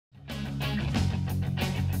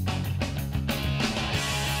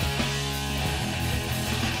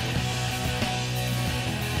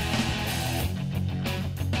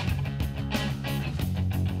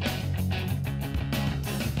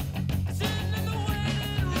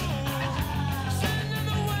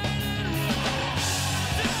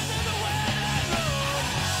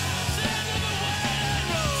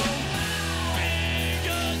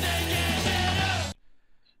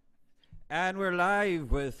And we're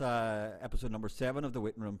live with episode number 7 of the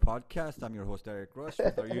Waiting Room podcast. I'm your host, Eric Rush,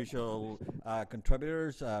 with our usual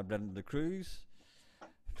contributors, Brendan De Cruz,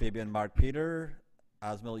 Fabian Mark Peter,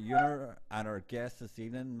 Asmil Uner, and our guest this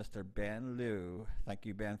evening, Mr. Ben Liew. Thank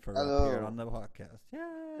you, Ben, for appearing on Hello. the podcast.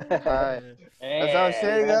 Hi. Yay! As I was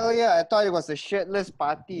saying Man. earlier, I thought it was a shitless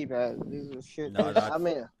party, man. This is a No, shitless. I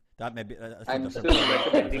mean, that may be that's a I'm different still party you're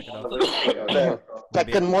recommending thinking all of. of those things The also.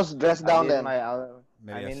 Maybe second most dressed I'm down in then. my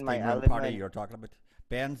maybe I'm a in my steam room party element. you're talking about.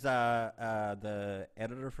 Ben's the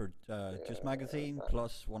editor for Juice Magazine,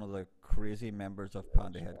 plus one of the crazy members of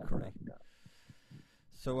Panda Head Curry.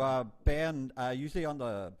 So, Ben, usually on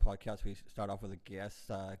the podcast we start off with a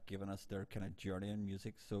guest giving us their kind of journey in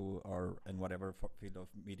music, or in whatever field of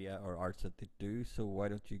media or arts that they do. So, why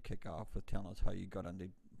don't you kick off with telling us how you got into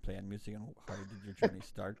playing music and how did your journey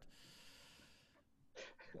start?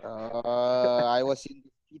 I was in the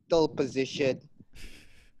fetal position.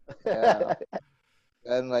 Yeah.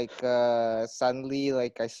 And suddenly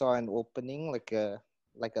I saw an opening, like a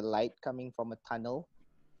light coming from a tunnel,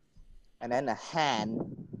 and then a hand,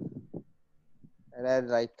 and then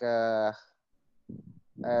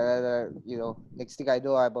next thing I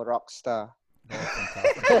know, I'm a rock star. Oh,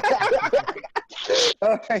 fantastic!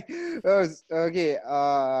 Okay. Okay.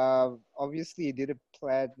 Obviously, didn't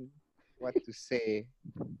plan what to say.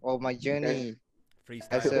 Or my journey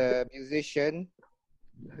as Freestyle. a musician.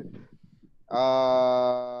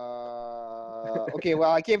 Okay.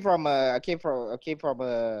 Well,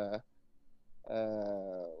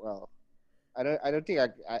 well, I don't think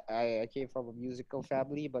I came from a musical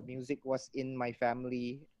family, but music was in my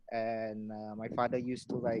family, and my father used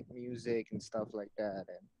to like music and stuff like that,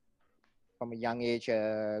 and from a young age,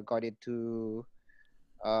 got into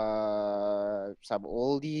some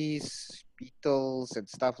oldies, Beatles, and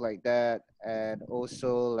stuff like that, and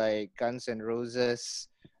also like Guns and Roses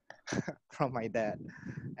from my dad.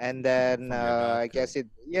 And then From your dad, I cool. guess I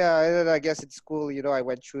guess it's cool. I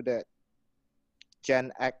went through that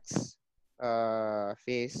Gen X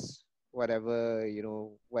phase, whatever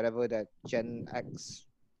that Gen X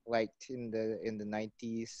liked in the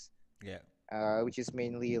 90s, Yeah. which is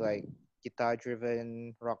mainly like guitar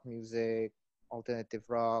driven rock music, alternative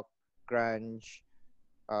rock, grunge,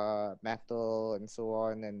 metal, and so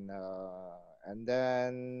on, and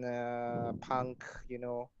then punk.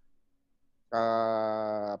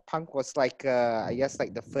 Punk was I guess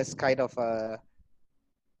like the first kind of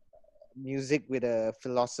music with a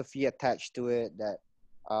philosophy attached to it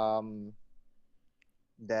um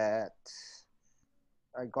that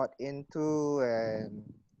I got into, and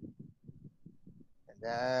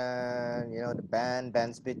then the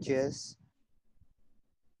band's bitches.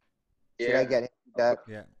 Should I Yeah. get into that?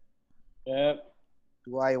 Yeah. Yep.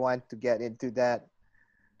 Do I want to get into that?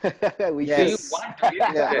 We Yes. do you want to get Yeah.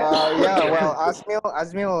 into that? Yeah. Well,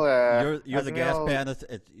 You're the guest, Asmil. Ben. It's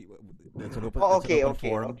an open Oh, it's an okay. open Okay.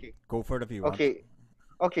 forum. Okay. Go for it if you want. Okay.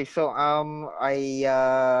 Okay. So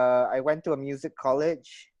I went to a music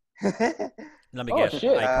college. Let me Oh guess.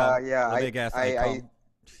 shit. ICOM. Yeah. Let me guess. I ICOM.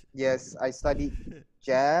 yes, I studied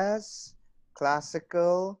jazz,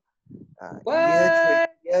 classical, What?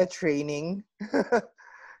 ear training.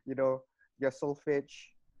 you know, your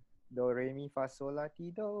solfege, do re mi fa sol la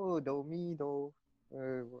ti do mi do,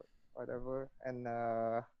 uh, whatever, and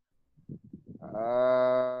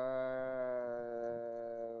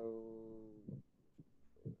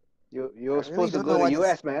You I were really supposed to don't go know to what to.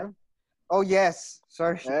 US, man. Oh yes,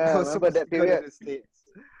 sorry, I Yeah, was remember supposed that to go to period? the States.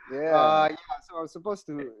 Yeah. Yeah, so I was supposed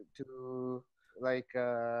to go to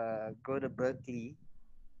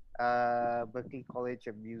Berkeley College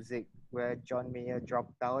of Music, where John Mayer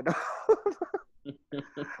dropped out,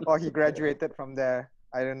 or he graduated from there.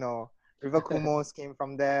 I don't know. River Kumos came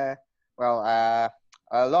from there. Well, a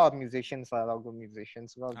lot of musicians, a lot of good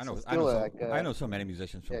musicians. Well, I it's know. I know still so. like I know so many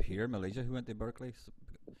musicians from yeah. here, Malaysia, who went to Berkeley.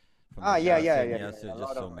 From the Yeah, jazz yeah, scene, yeah, yes, yeah. there's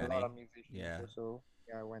just so A lot many. of musicians Yeah. also.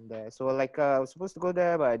 Yeah, I went there. So I was supposed to go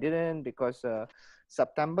there, but I didn't because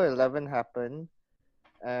September 11 happened,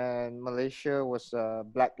 and Malaysia was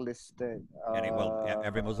blacklisted. Every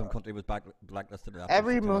Muslim country was blacklisted after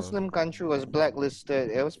Every September Muslim 11. country was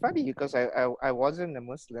blacklisted. It was funny because I wasn't a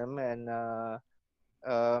Muslim, and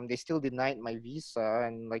they still denied my visa,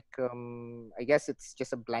 and I guess it's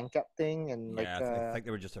just a blanket thing, and Yeah, I think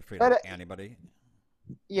they were just afraid of but anybody.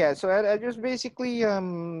 yeah, so I just basically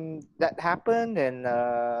that happened, and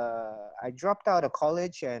I dropped out of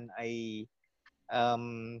college, and I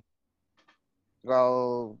um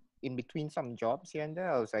well, in between some jobs here and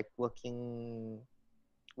there, I was like working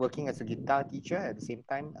as a guitar teacher. At the same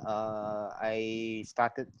time, I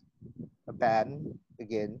started a band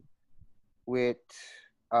again with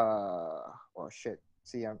oh shit.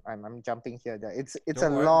 See, I'm jumping here. It's a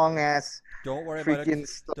Don't worry. long ass Don't worry about freaking it.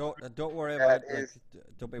 story. Don't worry That about it. Like, is,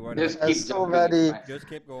 don't be worried Just about it. keep so jumping. It's many fine. Just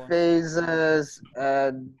keep going. phases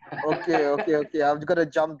and okay. I'm gonna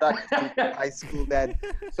jump back to high school then.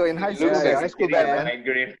 So in high It school, looks there's like this he's getting a man.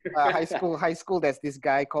 migraine. High school. There's this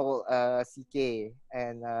guy called CK,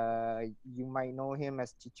 and you might know him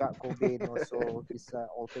as Chichak Cobain, also his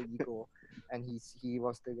alter ego, and he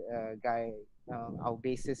was the guy, our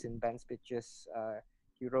bassist in Band's Pictures.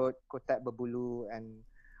 He wrote Kotak Berbulu, and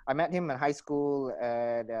I met him in high school,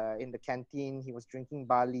 and in the canteen he was drinking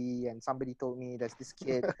barley, and somebody told me there's this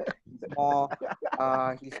kid.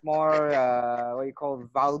 He's more what you call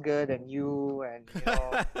vulgar than you, and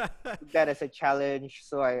took that as a challenge.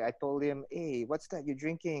 So I told him, hey, what's that you're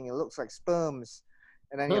drinking? It looks like sperms.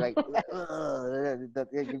 And then you're like,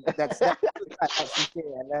 that's CK.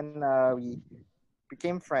 And then we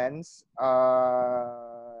became friends,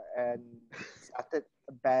 and started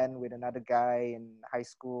a band with another guy in high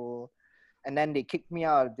school. And then they kicked me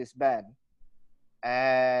out of this band.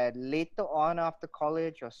 And later on, after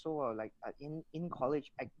college or so, or like in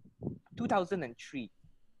college, 2003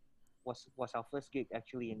 was our first gig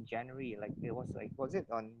actually in January. Like it was was it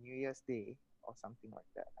on New Year's Day or something like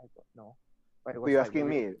that? I don't know. But it was You're like asking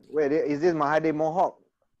me, wait, is this Mahathir Mohawk?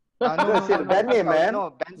 no, Say the band name, man.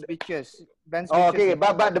 No, Band's Bitches. Oh, okay,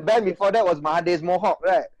 but the band before that was Mahathir's Mohawk,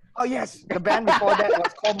 right? Oh yes, the band before that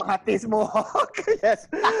was called Mahathir's Mohawk. Yes,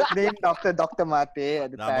 named after Dr. Mahathir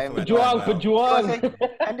at the time. Pejuang.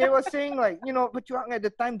 And they were saying like, Pejuang at the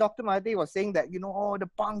time, Dr. Mahathir was saying that, all the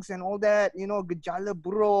punks and all that, gejala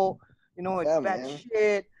bro, it's Yeah, bad man.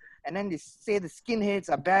 shit. And then they say the skinheads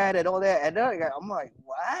are bad and all that. And then I'm like,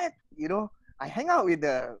 what? I hang out with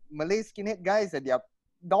the Malay skinhead guys and they're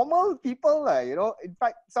normal people, In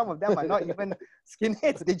fact, some of them are not even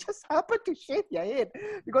skinheads. They just happen to shave their head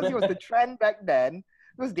because it was the trend back then.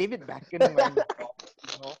 It was David Beckham,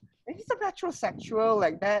 and he's a metrosexual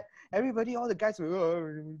like that. Everybody, all the guys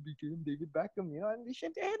were, became David Beckham, and they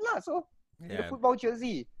shaved their head lah. So in the football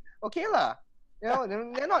jersey, okay lah.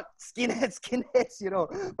 They're not skinheads,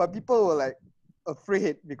 but people were like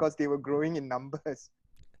afraid because they were growing in numbers.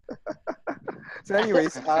 So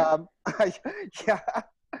anyways, yeah.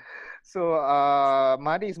 So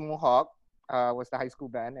Mahathir's Mohawk was the high school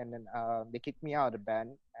band, and then they kicked me out of the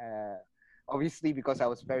band. Obviously because I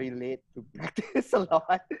was very late to practice a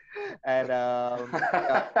lot, and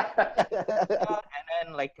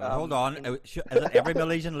then like hold on, is it every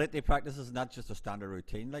Malaysian late day practice is not just a standard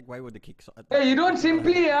routine? Like, why would they kick? Hey, you don't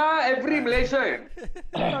simply every Malaysian.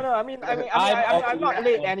 No. I mean, I'm not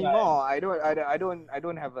late anymore. I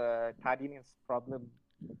don't have a tardiness problem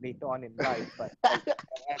later on in life. But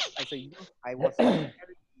as a youth, I was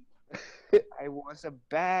a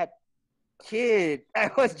bad kid. I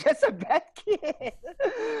was just a bad kid.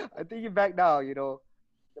 I'm thinking back now,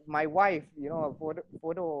 my wife,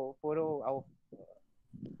 photo.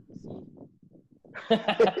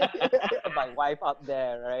 My wife up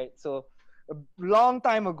there, right? So a long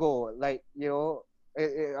time ago, like I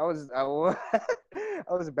was I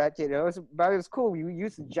was a bad kid. But it was cool. We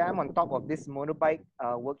used to jam on top of this motorbike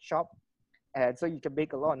workshop, and so you can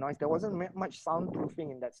make a lot of noise. There wasn't much soundproofing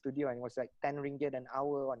in that studio, and it was like 10 ringgit an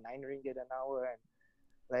hour or 9 ringgit an hour, and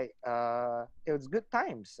like it was good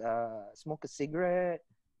times. Smoke a cigarette,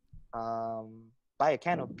 buy a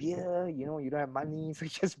can of beer. You don't have money, so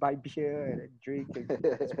you just buy beer and drink and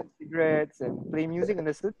smoke cigarettes and play music in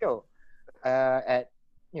the studio at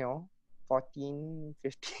 14,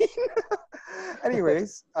 15.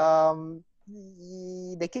 Anyways,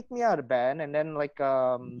 they kicked me out of the band, and then like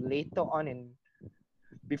later on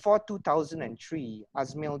before 2003,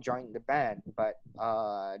 Azmil joined the band. But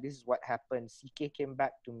this is what happened. CK came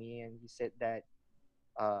back to me and he said that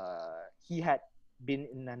he had been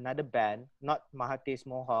in another band, not Mahathir's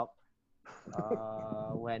Mohawk,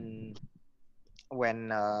 when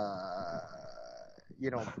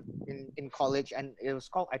in college, and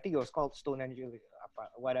I think it was called Stone Angel,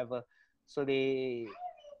 whatever. So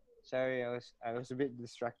sorry, I was a bit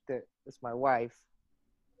distracted. It's my wife.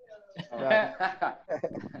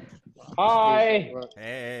 Hi.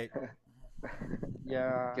 Hey.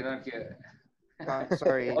 Yeah. Cannot hear.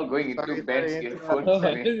 Sorry. All going into Ben's earphones.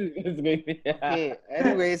 Okay.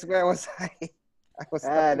 Anyways, where was I? I was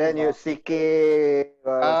then you CK.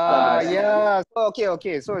 yeah. So,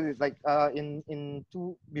 okay. So it's like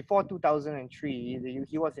before 2003,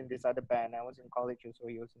 he was in this other band. I was in college, so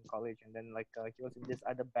he was in college, and then like he was in this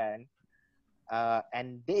other band,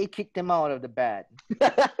 and they kicked him out of the band.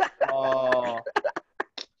 Oh,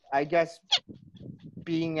 I guess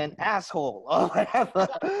being an asshole or whatever.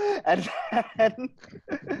 And then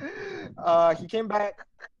he came back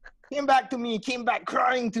to me, came back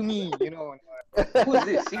crying to me, you know. Who's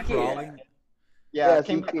this? CK? Crawling. Yeah, Yeah,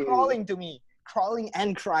 came back CK. crawling to me, crawling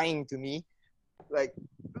and crying to me, like,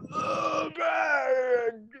 oh,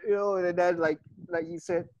 man, you know. And then like he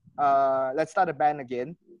said, let's start a band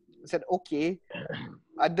again. I said, okay,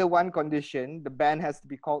 under one condition, the band has to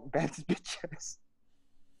be called Band's Bitches.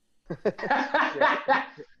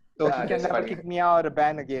 So he can that's never funny. kick me out of the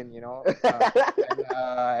band again, you know.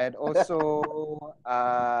 And also,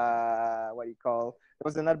 what do you call? There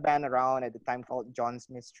was another band around at the time called John's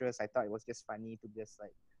Mistress. I thought it was just funny to just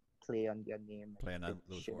like play on their name. Playing and out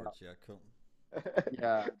those shit words, out. yeah, cool.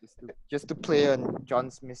 Yeah, just to play on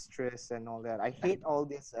John's Mistress and all that. I hate all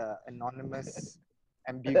these anonymous,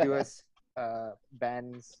 ambiguous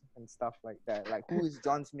bands and stuff like that. Like, who is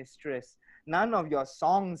John's Mistress? None of your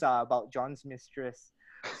songs are about John's Mistress.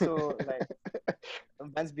 So like,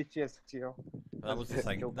 Band's Bitches, you know. That was the That's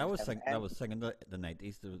thing. joke That was on them. that was singing the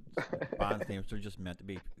 90s. The band names were just meant to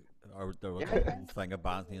be, or there was Yeah, a yeah. whole thing of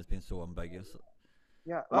band names being so ambiguous.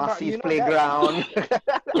 Yeah, but Massive you know playground.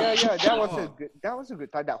 yeah, that was Oh. a good. That was a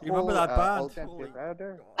good time. That You whole remember that band? alternative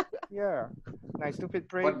Holy yeah, nice stupid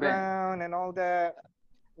What band? playground and all that.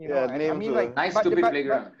 You know, Yeah, and I names mean, were- like, Nice but, stupid but,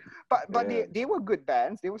 playground. but Yeah. they were good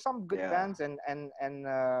bands. There were some good Yeah. bands, and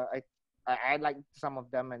I liked some of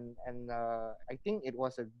them, and I think it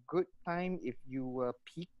was a good time if you were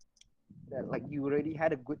peaked. That like you already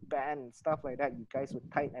had a good band and stuff like that. You guys were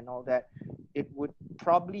tight and all that. It would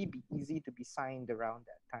probably be easy to be signed around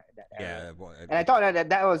that time, that era. Yeah, well, And I thought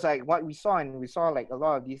that was like what we saw, and we saw like a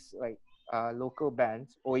lot of these like local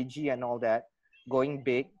bands, OAG and all that, going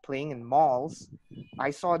big, playing in malls.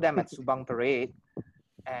 I saw them at Subang Parade,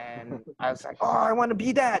 and I was like, oh, I want to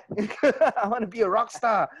be that. I want to be a rock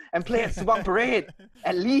star and play at Subang Parade.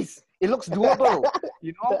 At least it looks doable,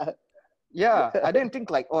 you know. Yeah, I didn't think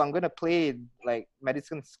like, oh, I'm gonna play like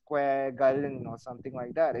Madison Square Garden or something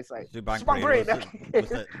like that. It's like Subang Subang Parade Parade. was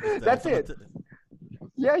the That's ultimate- it.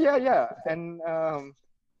 Yeah. And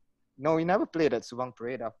no, we never played at Subang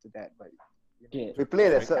Parade after that. But Yeah. We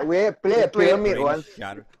played a played- pyramid Brain once.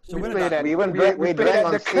 shattered. So we when played did at we even we drank- we played drank at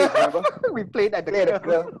on the stage, remember? we played at the Played at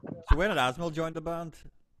club. so when did Asmal join the band?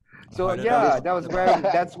 So How did yeah, Asmal that was join the where band?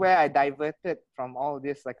 that's where I diverted from all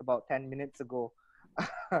this like about 10 minutes ago.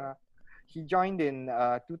 He joined in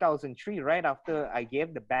 2003, right after I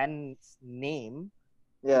gave the band's name.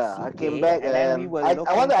 Yeah, I CK, came back and then we were I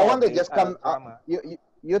looking want for to a just come. drummer.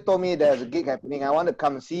 You told me there's a gig happening. I want to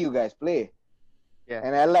come and see you guys play. Yeah.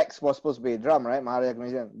 And Alex was supposed to play drum, right? Maharaj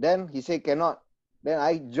musician. Then he said cannot. Then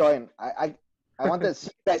I joined. I wanted to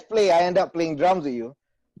see you guys play. I ended up playing drums with you.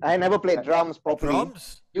 I never played drums properly.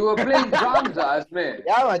 Drums? You were playing drums, Asmin.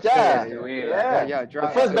 Yeah, macha. That's the way, lah. Yeah, The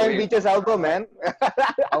drummer. first That's the Band way. Beaches album, man.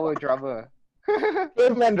 Our drummer.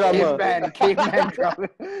 Caveman drummer. Caveman drummer.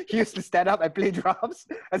 He used to stand up and play drums.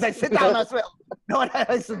 As I sit down as well. No,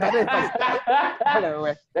 it's better if I stand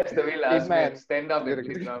up. That's the way, lah, Caveman. Asmin. Stand up and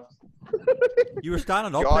play drums. You were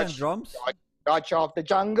standing up George. playing drums? Dodge of the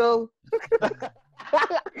jungle.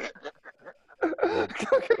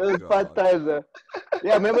 Those fun God. times.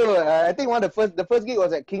 Yeah, remember? I think the first gig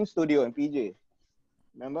was at King Studio in PJ.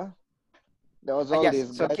 Remember? There was all Yes,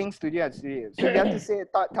 these so guys. King Studio had studio. So you have to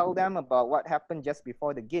tell them about what happened just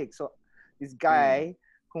before the gig. So this guy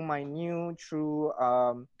whom I knew through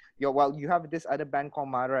you have this other band called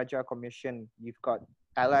Maharaja Commission. You've got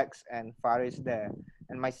Alex and Faris there.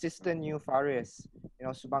 And my sister knew Faris, you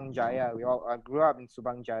know, Subang Jaya. I grew up in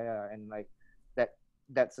Subang Jaya, and like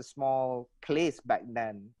that's a small place back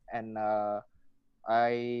then. And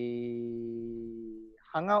I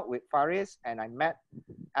hung out with Faris, and I met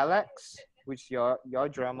Alex, which your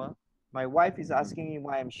drummer. My wife is asking me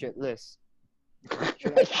why I'm shirtless.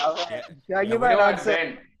 Should I tell her? Yeah. Should I Yeah, give we her You an know what,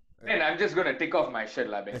 answer? Ben, I'm just gonna take off my shirt,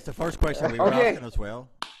 lah, Ben. It's the first question we were Okay. asking as well.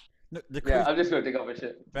 No, the Yeah. I'm just gonna take off my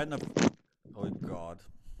shirt. Ben, oh God.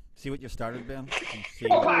 See what you started, Ben? You see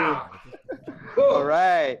Wow. All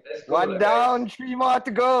right. Let's go, One lah, down, 3 more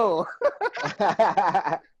to go.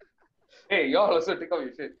 Hey, y'all also take off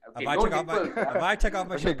your shirt. Okay, If I don't take off my, people. if I take off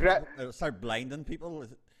my Okay, shirt, it'll start blinding people.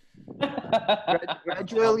 Is it-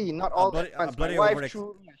 Gradually, not all bloody- at once. I'm bloody My wife overex-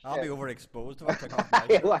 threw me a I'll be shirt. overexposed if I take off my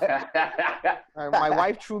shirt. My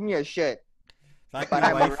wife threw me a shirt. Thank But you,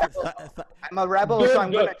 I'm a wife. rebel. I'm a rebel, Good, so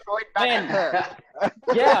I'm good. gonna throw it back at her.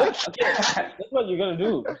 Yeah, okay. That's what you're gonna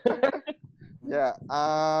do. Yeah.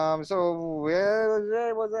 So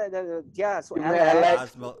where was that? Yeah. So You met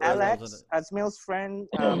Alex, Asmal- Alex, Asmil's friend,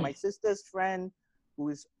 my sister's friend, who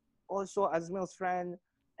is also Asmil's friend,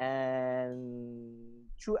 and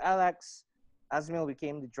through Alex, Asmil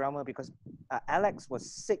became the drummer because Alex was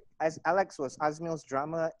sick. As Alex was Asmil's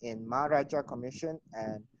drummer in Maharaja Commission,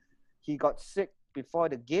 and he got sick before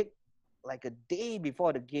the gig, like a day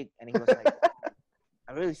before the gig, and he was like,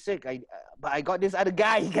 "I'm really sick. But I got this other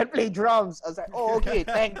guy. He can play drums." I was like, "Oh, okay.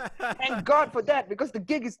 Thank God for that, because the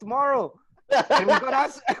gig is tomorrow." And we got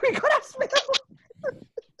us. We got Asmil.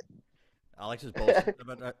 Alex is bullshit,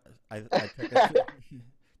 but I think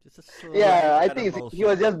it's just a slight Yeah, I bit of think he bullshit.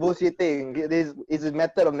 was just bullshitting. This is his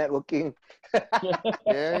method of networking.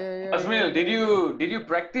 Yeah. Asmil, did you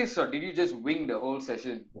practice or did you just wing the whole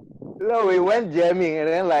session? No, we went jamming and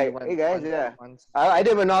then like, went hey guys, once- yeah. once. I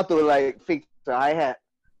didn't even know how to like fix the hi-hat.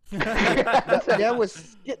 There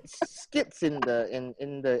was skits in the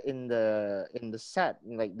set,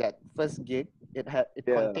 like that first gig. It Yeah.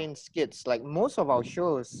 contained skits. Like most of our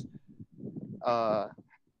shows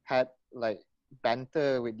had like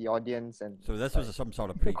banter with the audience and So this was some sort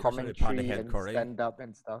of precursor to Panda commentary Head and Curry. stand up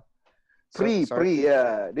and stuff.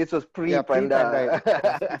 Yeah. This was Yeah, pre-Panda.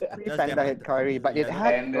 Panda Head Curry, but it Yeah,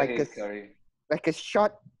 had And like a curry. like a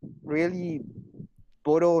short, really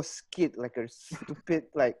bodo skit, like a stupid,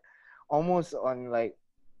 like almost on like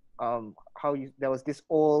how you there was this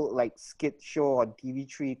old like skit show on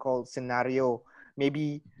TV3 called Scenario,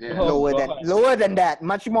 maybe Yeah. Oh, lower than that,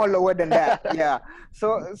 much more lower than that. Yeah.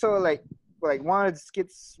 So like one of the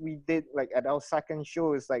skits we did like at our second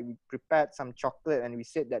show is like we prepared some chocolate and we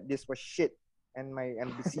said that this was shit, and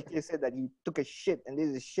the CK said that he took a shit and this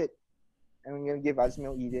is shit, and we're gonna give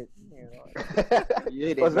Asmil eat it. You know,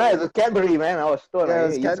 It was nice. It was Cadbury, man. I was stoned. yeah, I it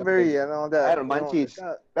was eat Cadbury something. and all that. I had a you know, munchies.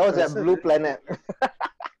 that- That was that's at it. Blue Planet.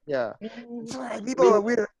 Yeah. It's like, people,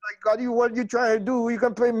 we're like, God, what you trying to do? You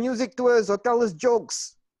can play music to us or tell us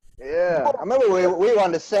jokes. Yeah. I remember we were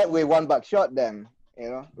on the set with $1 shot then. You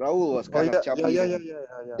know, Raul was kind of chubby. yeah.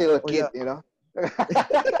 Still a kid, you know.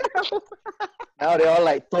 Now they're all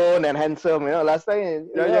like toned and handsome, you know. Last time,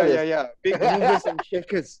 you know, this- Yeah. Big movers and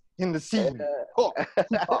shakers in the scene. Yeah.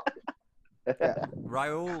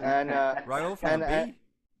 Raul, And Raul from and- the and- B.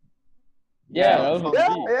 Yeah, Yeah. that was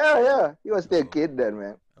Yeah. He was still a kid then,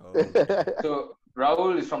 man. Oh. So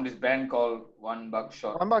Rahul is from this band called $1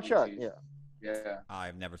 Shot. One Buck which Shot, is- yeah. Yeah.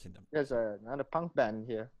 I've never seen them. There's another punk band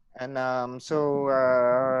here. And so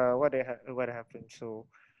what happened? So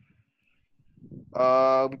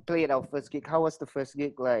we played our first gig. How was the first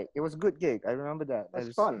gig like? It was a good gig. I remember that. It That's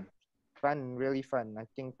was fun. fun, really fun. I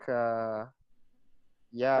think I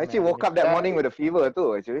yeah. actually man, woke up that morning with a fever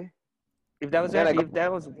too, actually. If there was Then I got- if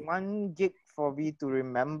there was one gig for me to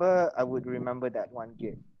remember, I would remember that one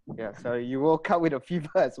gig. Yeah, sorry, you woke up with a fever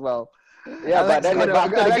as well. Yeah, but then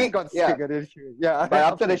after the gig, got yeah. sick. I didn't hear it. Yeah, But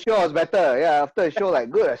after the show, I was better. Yeah, after the show,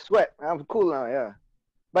 like, good, I sweat. I'm cool now, yeah.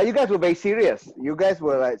 But you guys were very serious. You guys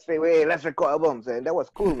were like, straight away, hey, let's record albums. And that was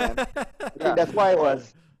cool, man. I think that's why it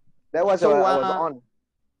was, that was, So, I was on.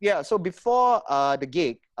 yeah. So before the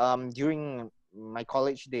gig, during my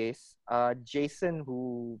college days, Jason,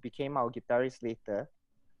 who became our guitarist later,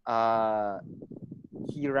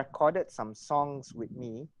 he recorded some songs with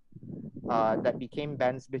me that became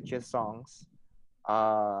Bands Bitches songs.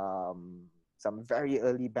 Some very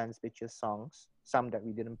early Bands Bitches songs, some that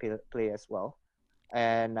we didn't play as well.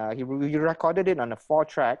 And he recorded it on a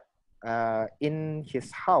 4-track in his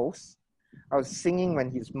house. I was singing when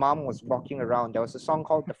his mom was walking around. There was a song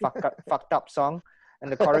called the Fucked Up song.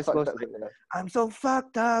 And the chorus goes like, I'm so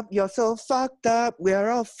fucked up, you're so fucked up, we're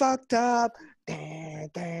all fucked up. And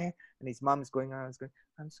his mom's going around, going,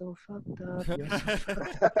 I'm so fucked up, you're so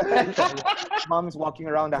fucked up. Mom's walking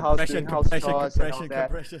around the house doing house chores and all that.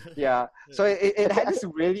 Yeah. So it had this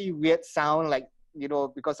really weird sound, like, you know,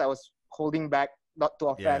 because I was holding back not to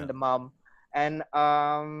offend the mom. And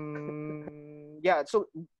yeah, so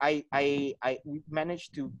I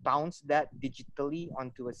managed to bounce that digitally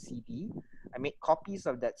onto a CD. I made copies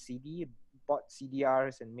of that CD, bought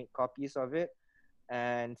CDRs and made copies of it,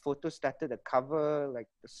 and photostated the cover, like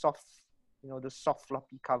the soft, you know, the soft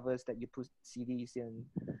floppy covers that you put CDs in,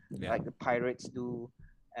 like the Pirates do.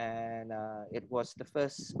 And it was the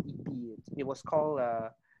first EP. It was called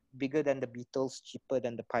Bigger Than the Beatles, Cheaper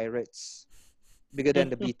Than the Pirates. Bigger Than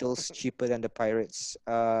the Beatles, Cheaper Than the Pirates.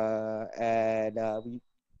 And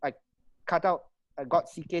I got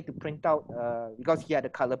CK to print out, because he had a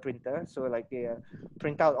color printer. So like they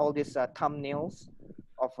print out all these thumbnails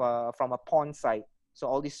of from a porn site. So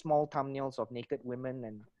all these small thumbnails of naked women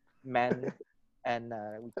and men. And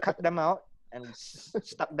we cut them out and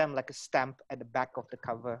stuck them like a stamp at the back of the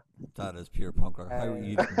cover. That is pure punk rock. How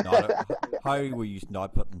were you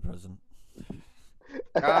not put in prison?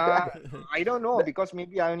 I don't know because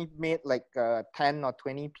maybe I only made like 10 or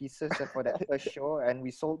 20 pieces for that first show, and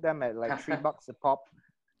we sold them at like $3 a pop.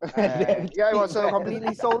 Damn Yeah, it was cheap, man.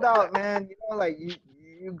 completely sold out, man. You know, like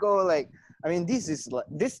you go like, I mean, this is like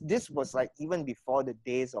this was like even before the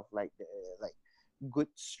days of like the like good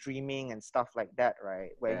streaming and stuff like that,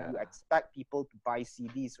 right? Where you Yeah. expect people to buy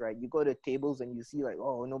CDs, right? You go to tables and you see like,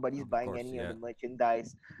 oh, nobody's Of buying course, any yeah. of the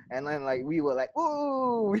merchandise, and then like we were like,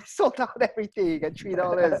 ooh, we sold out everything at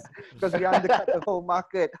 $3 because we undercut the whole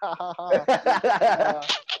market. Ha ha ha.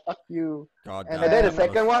 Fuck you. God And And then the damn,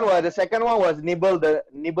 then that second one was Nibble the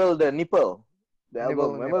Nipple, the Nibble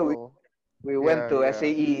album. Remember Nibble. we went to Yeah.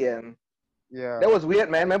 SAE and Yeah. that was weird,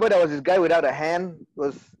 man. Remember there was this guy without a hand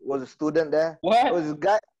was a student there. There was What? this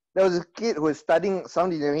guy. There was a kid who was studying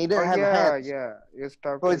sound engineering. He didn't Oh have yeah, hands. yeah. It's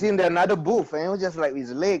So he's in another booth, and it was just like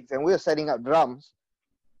his legs, and we were setting up drums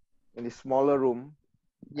in this smaller room.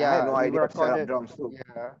 I had Yeah, no we idea how to set up recorded. drums too.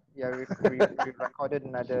 Yeah. We recorded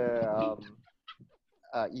another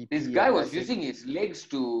EP. This guy and was then using his legs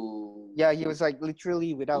to. yeah, he was like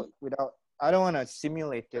literally without. I don't want to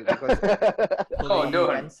simulate it because Oh, it's don't.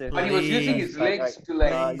 expensive. But he was using Please, his But, legs to like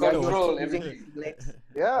please yeah, he don't. was control using everything. his legs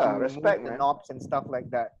Yeah, to respect, move the man. knobs and stuff like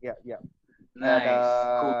that. Yeah. And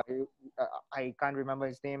Nice, cool. I can't remember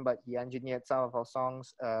his name, but he engineered some of our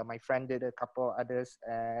songs. My friend did a couple others,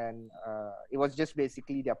 and it was just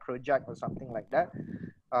basically their project or something like that.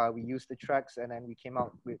 We used the tracks, and then we came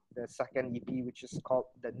out with the second EP, which is called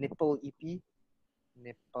the Nipple EP.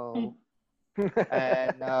 Nipple.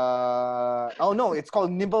 And oh no, it's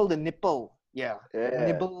called Nibble the Nipple. Yeah, Yeah.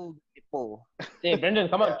 Nibble the Nipple. Hey, Brendan,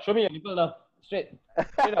 come on, show me your nipple now. Straight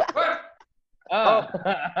up. What? Ah.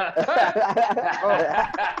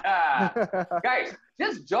 Guys,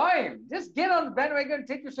 just join. Just get on the bandwagon and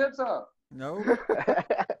take your shirts off. No,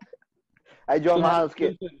 I joined Mahal's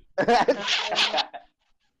kid.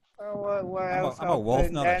 What I'm a- else I'm a wolf,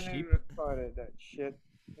 happened? not a Then we sheep. recorded that shit.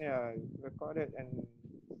 Yeah, recorded and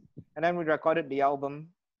then we recorded the album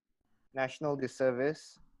National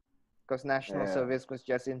Disservice because National Yeah. Service was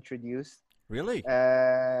just introduced. really?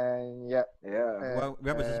 And yeah, Yeah. Well,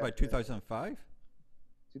 when was this? About 2005,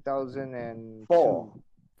 2002. 4.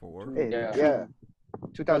 4. Hey, Yeah. yeah.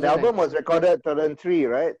 So 2000 the album was recorded 2003,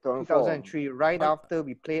 right? 2003. Right Oh. after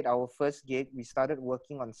we played our first gig, we started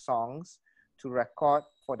working on songs to record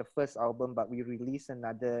for the first album, but we released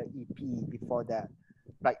another EP before that.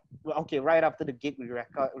 Like, okay, right after the gig, we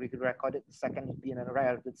recorded the second EP, and then right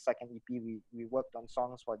after the second EP, we worked on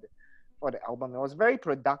songs for the album. It was a very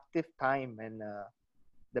productive time, and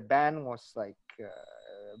the band was like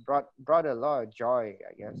brought a lot of joy,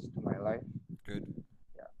 I guess, to my life. Good.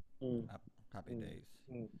 Mm. Happy days.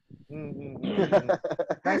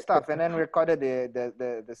 Nice stuff. And then we recorded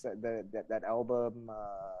that album,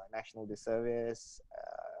 National Disservice.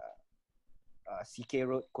 CK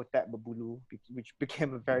wrote Kotak Berbulu, which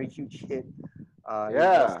became a very huge hit. It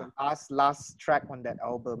was the last track on that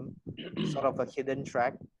album, sort of a hidden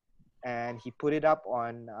track, and he put it up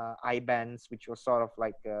on iBands, which was sort of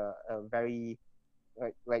like a very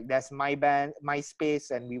like there's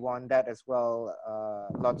MySpace, and we won that as well.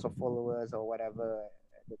 Lots of followers or whatever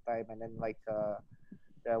at the time, and then like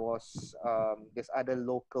there was this other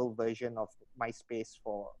local version of MySpace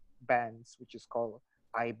for bands, which is called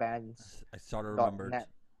iBands. I sort of remembered. .net.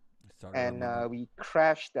 I sort of And remembered. we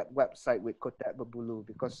crashed that website with Kotak Berbulu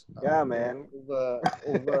because Yeah, man. over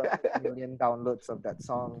a million downloads of that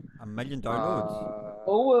song. 1 million downloads.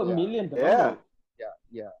 Over a Yeah. million. Yeah.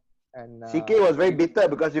 Yeah. And CK was very bitter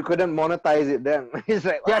because you couldn't monetize it then. He's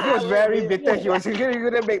like, yeah, he was "Ah, very yeah, bitter. He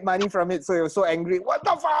couldn't make money from it, so he was so angry. What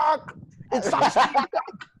the fuck? It sucks.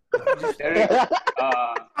 Derek,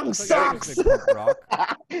 It sucks. Like punk rock.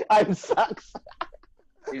 I'm sucks."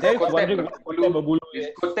 his Derek's Kotak wondering what Kotak Berbulu, Berbulu his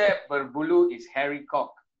is. Kotak Berbulu is Harry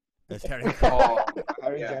Cock. It's Harry. Oh,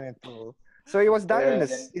 Very yeah. genital. So it was done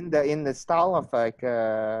Yeah. in the style of like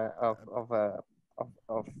of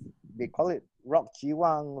they call it rock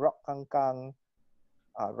jiwang, rock kangkang,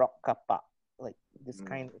 rock kapak, like this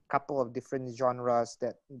couple of different genres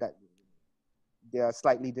that they are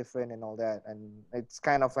slightly different and all that, and it's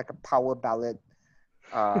kind of like a power ballad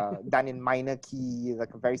done in minor key,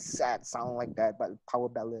 like a very sad sound like that, but power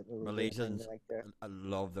ballad a little bit, Malaysians, like that. I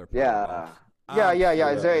love their power Yeah. ballads. Yeah.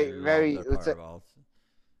 It's Absolutely very love their it's power a, ballads.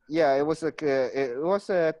 yeah, it was like it was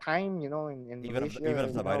a time, in Even if Malaysia,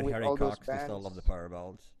 it's about with Harry all those Cox, they still love the bands. power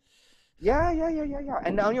ballads. Yeah.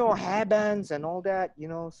 And hair bands and all that,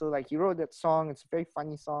 so like he wrote that song. It's a very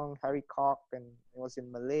funny song, Harry Cock, and it was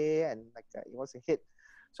in Malay, and like it was a hit.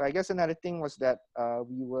 So I guess another thing was that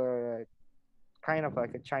we were kind of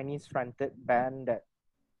like a Chinese fronted band that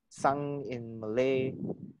sung in Malay.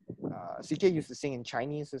 CK used to sing in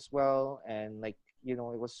Chinese as well, and like it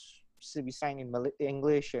was we sang in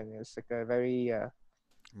English, and it's like a very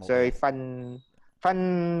very fun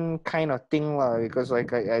kind of thing because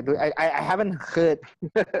like I haven't heard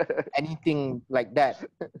anything like that,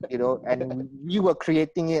 and we were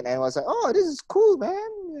creating it, and I was like, oh, this is cool, man.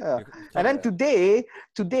 Yeah. And then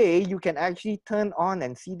today you can actually turn on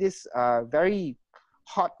and see this very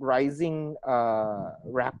hot rising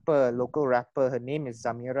local rapper. Her name is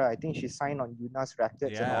Zamira. I think she signed on Yunas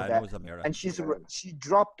Records and all that. I know Zamira. And she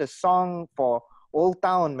dropped a song for Old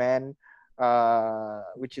Town, man.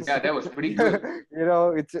 Which is that was pretty good.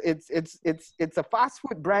 It's a fast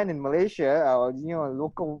food brand in Malaysia, a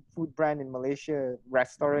local food brand in Malaysia,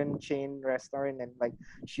 chain restaurant, and like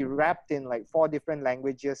she rapped in like 4 different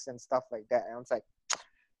languages and stuff like that. And I was like,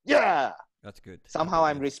 yeah, that's good. Somehow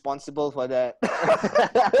I'm responsible for that.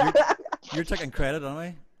 You're taking credit, aren't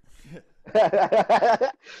we?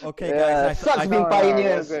 Okay, yeah, guys. Sucks being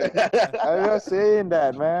pioneers. I'm just saying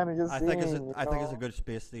that, man. I think it's a good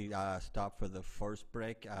space to stop for the first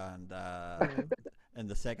break, and in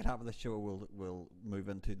the second half of the show, we'll move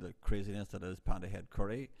into the craziness that is Panda Head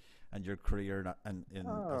Curry and your career as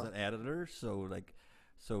an editor. So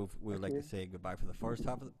we'd like to say goodbye for the first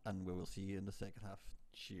half, and we will see you in the second half.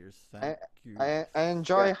 Cheers. Thank you. I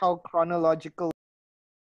enjoy how chronological.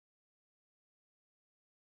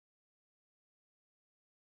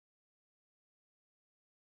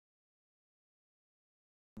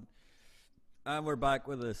 And we're back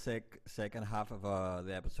with the second half of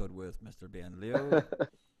the episode with Mr. Ben Liew.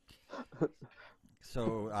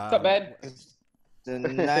 So, what's up, Ben? The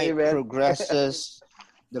night progresses,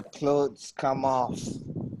 the clothes come off.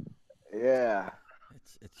 Yeah.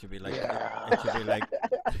 It should be like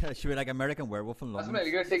it should be like American Werewolf in London.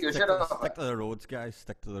 You're gonna take your shirt off. Stick to the roads, guys.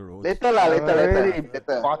 Stick to the roads. Later.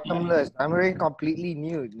 Bottomless. I'm already completely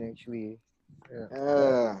nude, actually.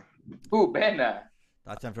 Yeah. Who, Ben?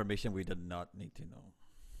 That's information we did not need to know.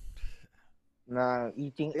 Nah,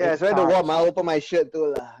 eating. Yeah, it's trying to warm. I open my shirt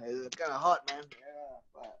too. It's kind of hot, man. Yeah.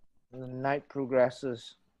 But... The night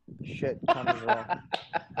progresses. Shit comes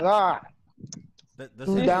off.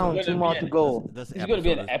 Two down, 2 more to go. This is gonna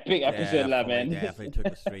be an epic episode, man. Definitely took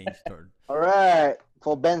a strange turn. All right,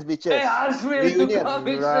 for Ben's bitches. Hey, I was ready to come,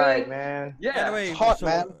 bitch. Right, man. Yeah. Anyway, it's hot,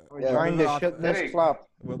 man. We're joining the shirtless club.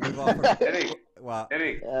 We'll move on.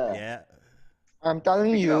 Eric. Yeah. I'm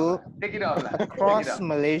telling you, take it off. across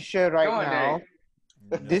Malaysia right now,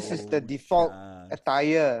 this is the default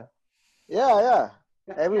attire. Yeah.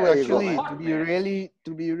 Everywhere Actually, you go,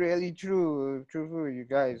 to be really truthful, you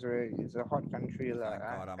guys, right? It's a hot country, Thank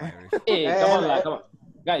God I'm Irish. Hey, come on.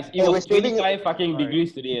 Guys, it was 25 fucking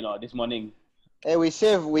degrees today, this morning. Hey, we're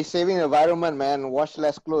saving the environment, man. Wash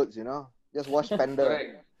less clothes, Just wash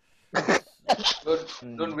Panda.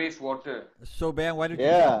 Don't waste water. So Ben, why did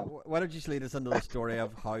you lead us into the story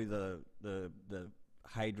of how the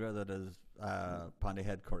hydra that is Panda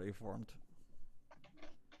Head Curry formed?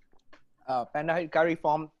 Panda Head Curry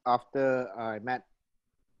formed after I met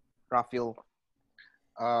Rafael,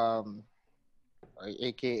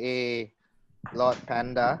 aka Lord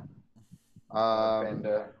Panda.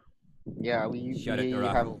 Panda. Yeah, we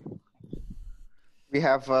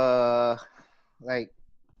have like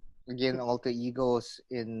again alter egos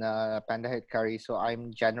in Panda Head Curry. So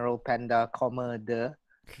I'm General Panda, the.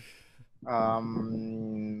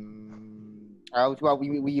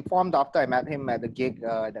 We formed after I met him at the gig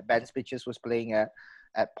that Ben Spitches was playing at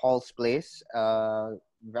Paul's Place.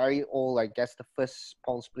 Very old, I guess the first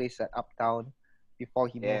Paul's Place at Uptown before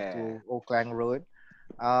he moved to Oakland Road.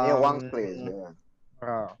 Wang's Place.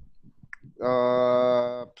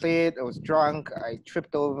 Played, I was drunk, I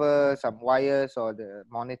tripped over some wires or the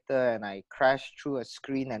monitor and I crashed through a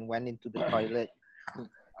screen and went into the toilet.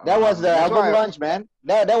 That was the album launch, man.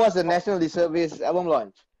 That was the National Service album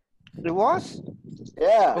launch. It was?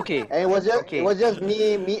 Yeah. Okay. And it was just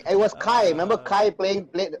me. It was Kai. Remember Kai played.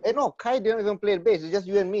 No, Kai didn't even play the bass. It's just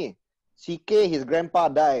you and me. CK, his grandpa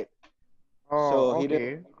died. Oh, so okay. He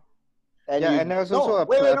didn't. And there was also a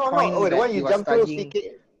point the one you jumped through, CK.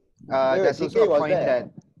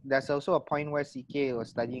 There's also a point where CK was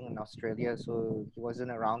studying in Australia, so he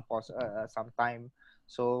wasn't around for some time.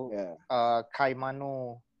 So Kai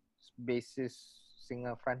Mano, bassist,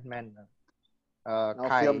 singer, frontman.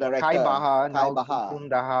 Kai Baha, film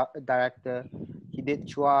director. He did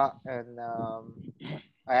Chua, and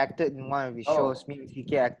I acted in one of his shows. Me and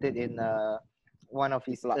CK acted in one of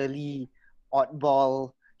his early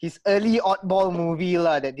oddball his early oddball movie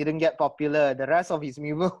that didn't get popular. The rest of his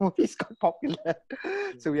movies got popular.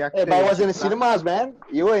 So we Hey, but I was in the cinemas, man.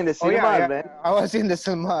 You were in the cinemas, man. I was in the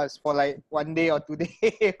cinemas for like 1 day or 2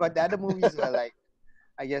 days, but the other movies were like,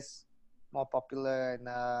 I guess, more popular. And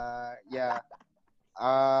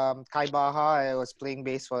Kai Baha, I was playing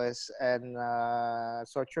bass for us, and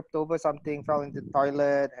so I tripped over something, fell into the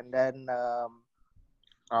toilet, and then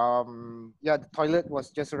the toilet was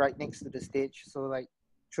just right next to the stage, so like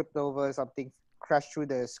tripped over something, crashed through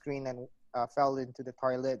the screen, and fell into the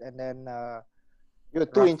toilet, and then you're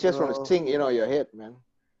 2 inches from the sink, your head, man.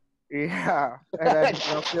 Yeah, and then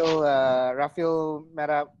Raphael met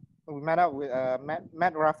up with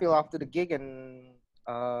met Raphael after the gig, and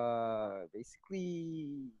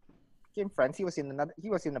basically became friends. He was in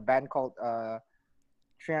a band called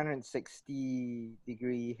 360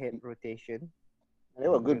 Degree Head Rotation. They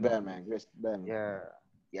were a good band, man. Great band. Yeah.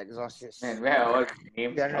 The Exorcist. Man, where are all the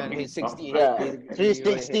names coming 360 from? Yeah,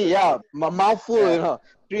 360, yeah. Mouthful,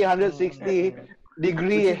 360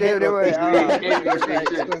 degree head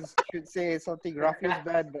rotation. Should say something. Raphael's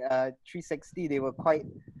band, 360. They were quite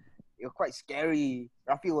scary.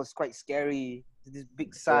 Raphael was quite scary. This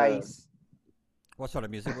big size. What sort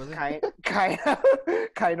of music was it? Kind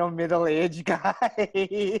of middle-aged guy.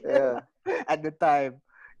 Yeah. At the time.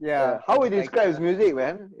 Yeah. How would you describe his music,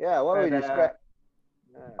 man? Yeah, what would you describe?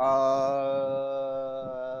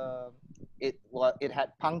 It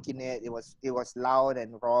had punk in it. It was loud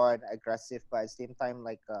and raw and aggressive, but at the same time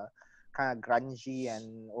like kind of grungy,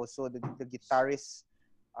 and also the guitarist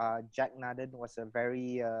Jack Naden was a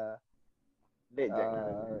very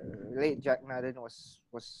late Jack Naden was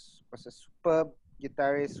a superb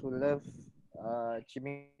guitarist who loved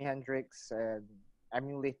Jimi Hendrix and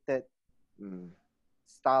emulated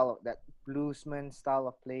style, that bluesman style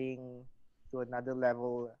of playing to another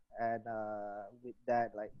level, and with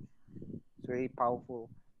that, like, it's very powerful.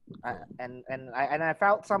 And I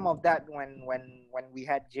felt some of that when we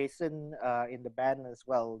had Jason in the band as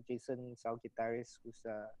well. Jason, our guitarist, who's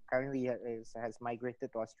currently has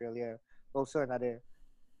migrated to Australia. Also another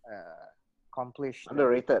accomplished,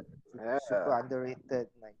 underrated, super underrated.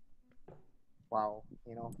 Like, wow,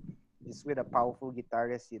 it's with a powerful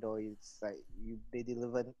guitarist. It's like they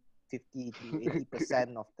delivered 50 to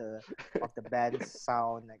 80% of the band's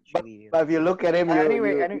sound actually. But if you look at him,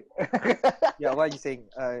 anyway. Yeah, what are you saying?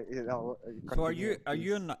 So are you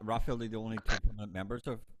and Raphael the only two permanent members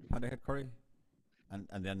of Panda Head Curry? And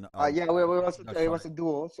then it was a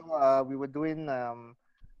duo. So we were doing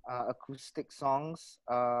acoustic songs.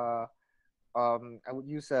 I would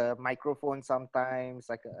use a microphone sometimes,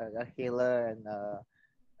 like a hailer,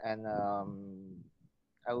 and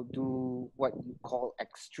I would do what you call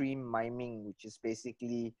extreme miming, which is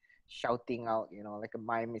basically shouting out, like a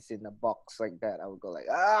mime is in a box like that. I would go like,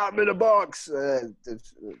 I'm in a box, and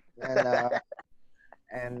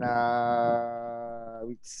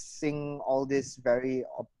we'd sing all these very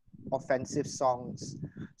offensive songs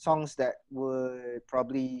that would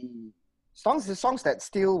probably songs that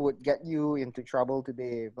still would get you into trouble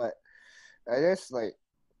today, but I guess, like,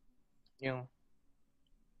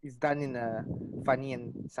 it's done in a funny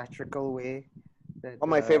and satirical way. One of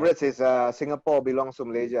my favorites is Singapore Belongs to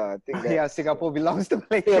Malaysia. I think that, yeah, Singapore belongs to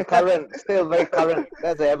Malaysia. Still very current.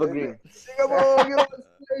 That's an evergreen. Singapore belongs to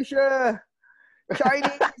Malaysia.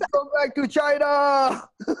 Chinese, go back to China.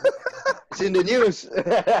 It's in the news.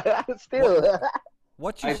 Still.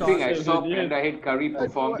 What's your I song? think I saw Panda Head Curry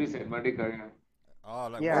perform this at Monday Curry. Oh,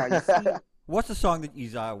 like, yeah, you see. what's the song that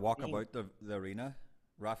he's walk about the arena?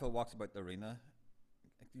 Raphael walks about the arena.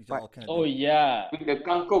 These are all kind of yeah. With the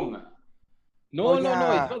kangkong. No, it's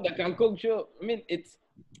not the kangkong show. I mean, it's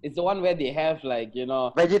the one where they have, like,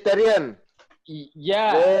 vegetarian.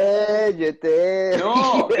 Yeah. Vegetarian.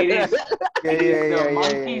 No, it is. The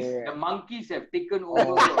monkeys. Yeah. The monkeys have taken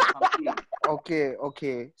over or something. Okay.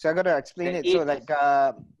 So I gotta explain it. So like,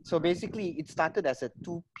 so basically, it started as a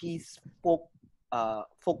 2-piece folk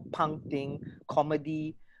punk thing,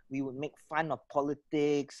 comedy. We would make fun of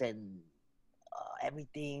politics and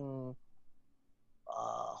everything.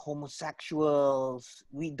 Homosexuals,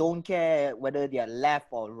 we don't care whether they are left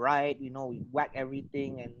or right, we whack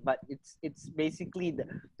everything. But it's basically the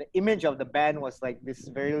image of the band was like this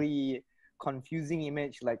very confusing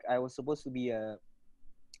image. Like, I was supposed to be a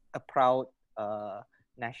proud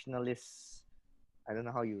nationalist. I don't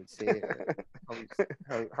know how you would say it.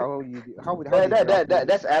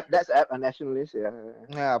 That's a nationalist, yeah.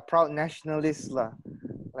 Yeah, proud nationalist lah.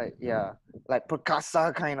 Like, yeah, like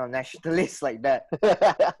Perkasa kind of nationalist, like that.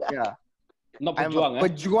 Yeah. Not I'm pejuang, a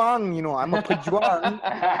pejuang, I'm a pejuang.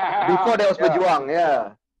 Before there was pejuang,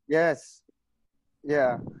 yeah. Yes.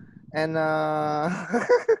 Yeah, and and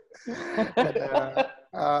a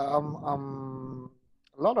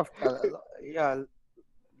lot of yeah, a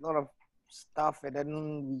lot of stuff, and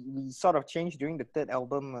then we sort of changed during the third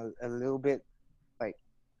album a little bit. Like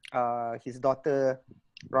his daughter,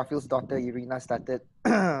 Raphael's daughter Irina, started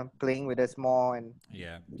playing with us more, and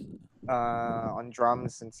Yeah. on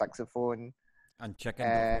drums and saxophone, And chicken,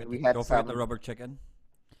 and we had don't forget the some rubber chicken.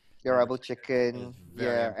 the Rubber rubber chicken is chicken,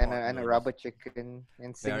 very yeah, and important a in rubber music. chicken,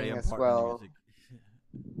 and Very singing as important in well. music.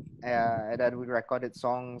 And then we recorded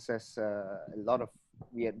songs as a lot of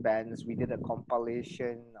weird bands. We did a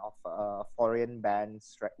compilation of foreign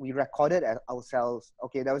bands. We recorded ourselves.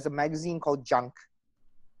 Okay, there was a magazine called Junk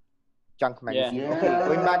Yeah. magazine. Okay,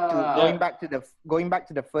 going back to Yeah. going back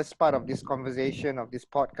to the first part of this conversation of this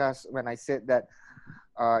podcast, when I said that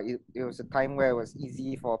it was a time where it was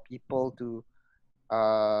easy for people to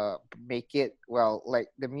make it. Well, like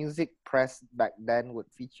the music press back then would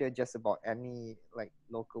feature just about any like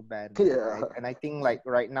local band. Yeah. And I think like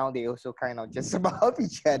right now they also kind of just about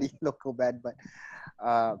feature any local band, but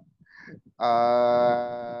uh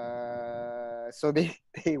so they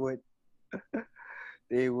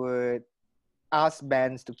would ask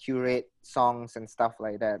bands to curate songs and stuff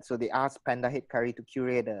like that. So they asked Panda Head Curry to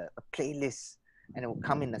curate a playlist, and it would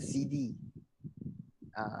come in a CD.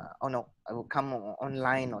 Oh no, it would come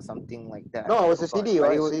online or something like that. No, it I was a forgot. CD, But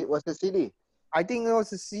right? it was, It was a CD. I think it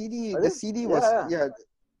was a CD. Was The it? CD was, Yeah, yeah.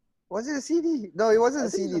 Was it a CD? No, it wasn't I a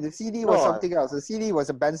think CD. so. The CD was No. something else. The CD was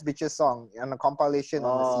a Ben's Bitches song and a compilation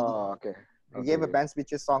on the CD. Oh, okay. They gave a Okay. Ben's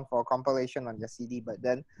Bitches song for a compilation on the CD, but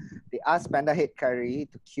then they asked Panda Head Curry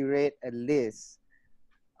to curate a list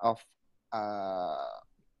of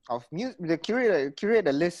music. They curate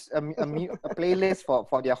a list, a playlist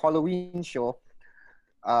for their Halloween show.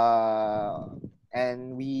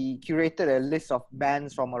 And we curated a list of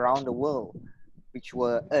bands from around the world, which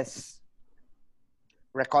were us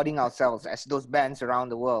recording ourselves as those bands around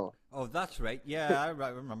the world. Oh, that's right. Yeah, I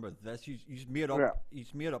remember this. You made up. Yeah. You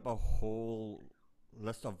made up a whole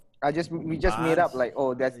list of. We just made up Bands. like,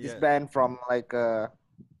 oh, that's this Yeah. band from like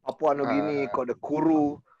Papua New Guinea called the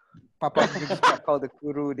Kuru. Papua New Guinea called the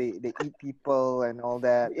Kuru. They eat people and all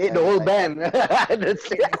that. Ate the and, whole like, band.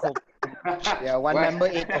 That's it. Yeah, one Well, member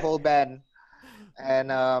ate the whole band,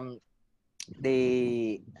 and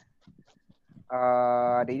they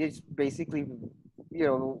just basically,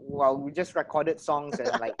 well, we just recorded songs, and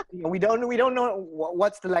like, we don't know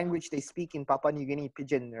what's the language they speak in Papua New Guinea,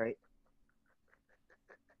 Pidgin, right?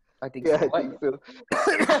 I think Yeah, so. I think so.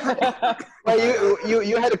 But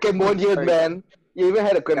you had a Cambodian Sorry. band. You even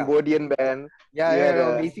had a Cambodian band. Yeah, You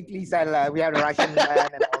had basically said like, we had a Russian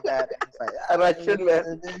band and all that. And it's like, a Russian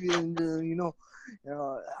band.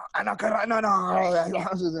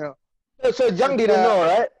 So Jung didn't know,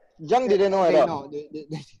 right? Jung didn't know at They all.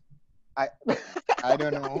 know. I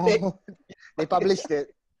don't know. They published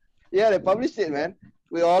it. Yeah, they published it, man.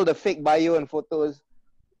 With all the fake bio and photos.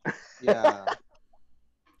 Yeah.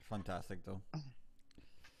 Fantastic, though.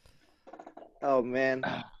 Oh man.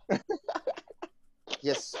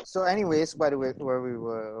 Yes. So, anyways, where we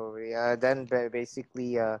were, then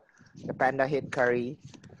basically, the Panda Head Curry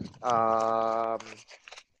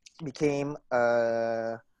became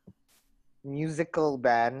a musical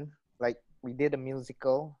band. Like, we did a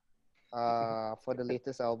musical for the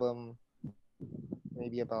latest album,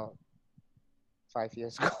 maybe about 5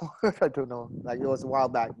 years ago. I don't know. Like, it was a while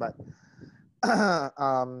back, but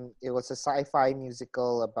it was a sci-fi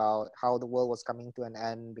musical about how the world was coming to an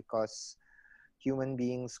end because human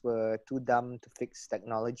beings were too dumb to fix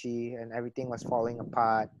technology and everything was falling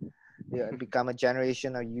apart. It had become a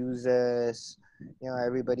generation of users.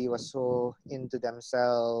 Everybody was so into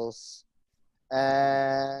themselves,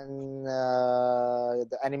 and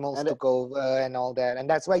the animals And took over and all that, and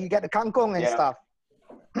that's why you get the kangkong and Yeah. stuff.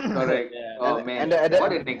 correct. Yeah. Oh And- man, and the-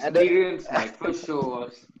 what an and the- experience my first show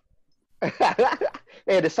was.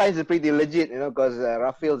 Hey, the science is pretty legit, because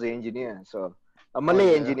Raphael's an engineer, so a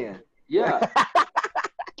Malay yeah. engineer. Yeah,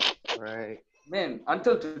 Right. man.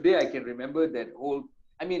 Until today, I can remember that whole.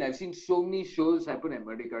 I mean, I've seen so many shows happen at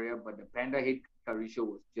Merdekaria, but the Panda Head Curry show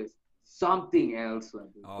was just something else. Like,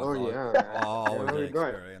 Oh, yeah. Always Oh, an my God.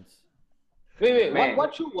 experience. Wait, Man.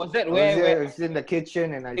 what show was that? I Where was in the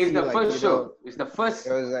kitchen and I it's see the like, first show. It's the first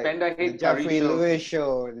it was like Panda the Head Curry Jeffrey show. Lewis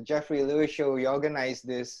show. The Jeffrey Lewis show. We organized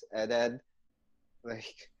this, and then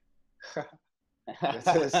like this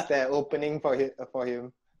was the opening for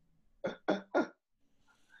him.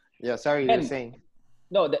 Yeah, sorry, you were And- saying.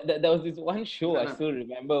 No, there was this one show I No. still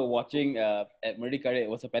remember watching at Merdekaria. It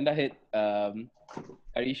was a Panda Head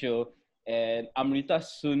curry show, and Amrita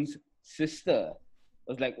Sun's sister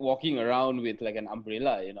was like walking around with like an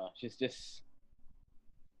umbrella, you know. She's just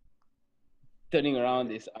turning around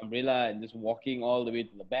this umbrella and just walking all the way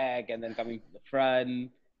to the back and then coming to the front.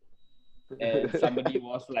 And somebody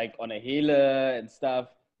was like on a hailer and stuff.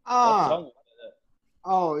 What Ah, song was that?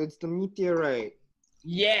 oh, it's the meteorite.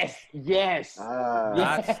 Yes. That's the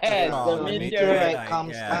Yes, song, the the meteorite. Meteorite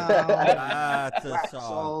comes yeah. down, That's the wax song.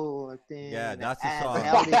 all thing, Yeah, that's the and song.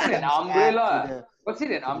 how they Was it an things add umbrella? to Was it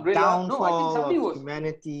an the umbrella? No, I think downfall somebody of was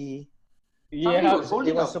humanity. somebody Yeah. was holding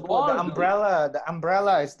It was a supposed ball. the though. umbrella. The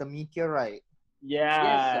umbrella is the meteorite. Yes,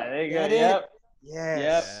 Yeah. sir. There you go. Get it? Yep. Yes.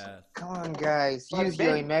 Yes. Come on, guys. But Use your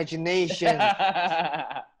Ben- imagination.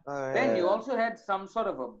 Ben, you Uh, also had some sort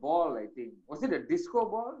of a ball, I think. Was it a disco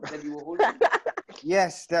ball that you were holding?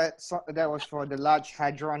 yes, that was for the Large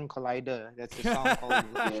Hadron Collider. That's a song called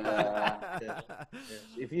Large Yeah. Hadron. Yes.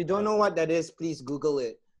 If you don't know what that is, please Google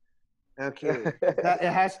it. Okay,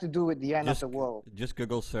 it has to do with the end of the world. Just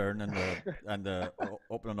Google CERN and the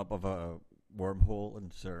opening up of a wormhole in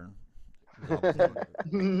CERN. It's obviously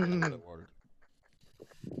end of the world.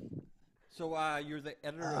 So you're the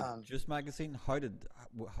editor of Juice magazine. How did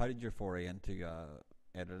your foray into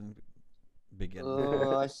editing begin?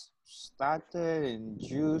 I started in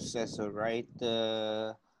Juice as a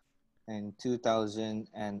writer in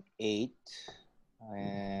 2008,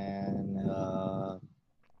 and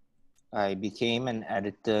I became an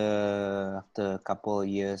editor after a couple of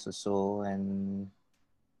years or so, and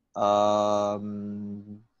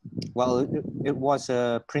well, it was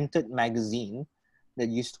a printed magazine that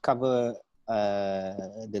used to cover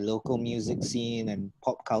the local music scene and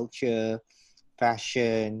pop culture,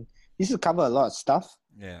 fashion. Used to cover a lot of stuff.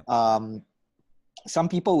 Yeah. Some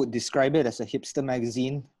people would describe it as a hipster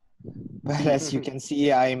magazine, but as you can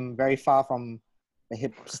see, I'm very far from a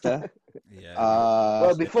hipster. Yeah.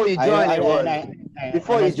 Well, before you joined, it was.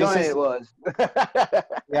 Before you joined, it was.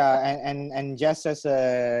 Yeah, and just as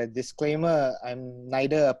a disclaimer, I'm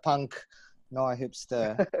neither a punk nor a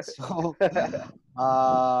hipster. So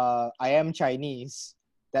I am Chinese.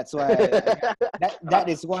 That's why that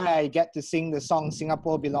is why I get to sing the song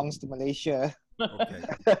 "Singapore Belongs to Malaysia."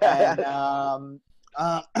 Okay.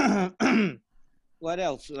 And what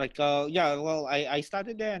else? Like yeah, well, I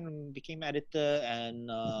started there and became editor, and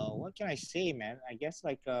what can I say, man? I guess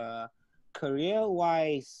like career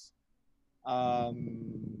wise,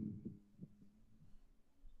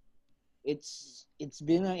 it's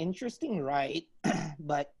been an interesting ride,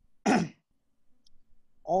 but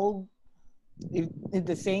all if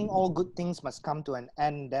the saying all good things must come to an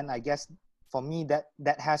end, then I guess for me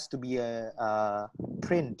that has to be a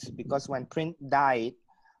print, because when print died,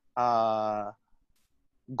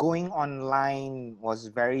 going online was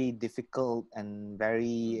very difficult and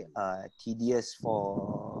very tedious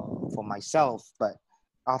for myself. But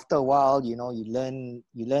after a while, you learn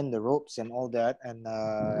the ropes and all that, and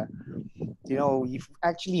we've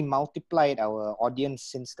actually multiplied our audience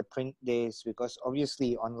since the print days, because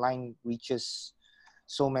obviously online reaches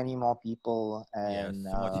so many more people, and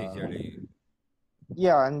so much easier to.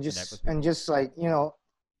 yeah, and connect with just like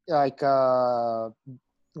like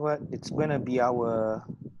what it's gonna be our,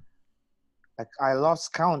 like, I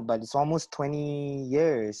lost count, but it's almost 20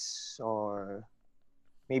 years, or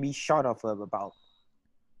maybe short of about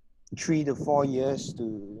 3 to 4 years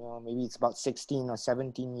to maybe it's about 16 or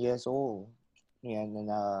 17 years old. Yeah,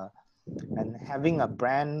 and having a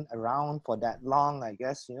brand around for that long, I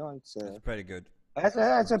guess it's That's pretty good.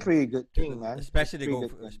 that's a pretty good thing, man. Especially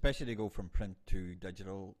to go from print to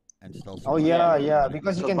digital and still. Oh yeah,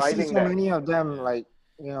 because you can see Surviving so that. many of them, Yeah. like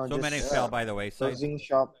So just many fell by the wayside. closing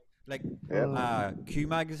shop. Like Yep. Q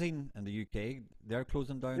magazine in the UK, they're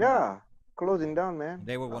closing down. Yeah, closing down, man.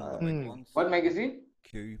 They were one of the big ones. What magazine?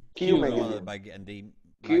 Q. Q One of the magazine. big indie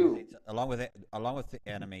Q. magazines. Along with the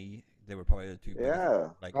Enemy, they were probably the two biggest, Yeah.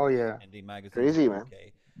 like Oh yeah. indie magazines. Crazy, in the man.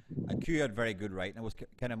 UK. And Q had very good writing. It was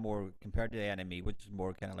kind of more compared to the Enemy, which is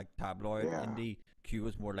more kind of like tabloid Yeah. indie. Q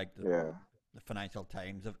was more like the Yeah. Financial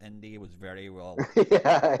Times of indie. It was very well,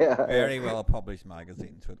 yeah. very well published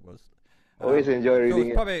magazine. So it was. Always enjoy So reading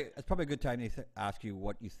it's probably a good time to ask you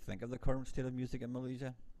what you think of the current state of music in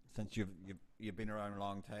Malaysia, since you've been around a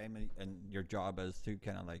long time, and your job is to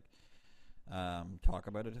kind of like talk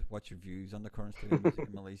about it. What's your views on the current state of music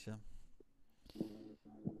in Malaysia?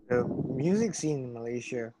 The music scene in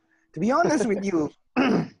Malaysia. To be honest with you,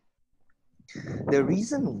 the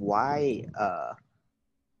reason why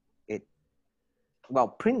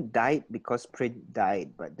print died because print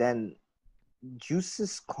died, but then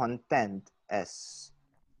Juice's content as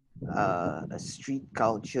a street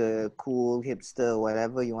culture, cool, hipster,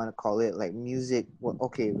 whatever you want to call it, like music. Well,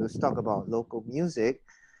 okay, let's talk about local music.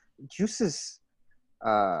 Juice's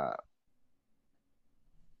uh,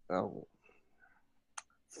 uh,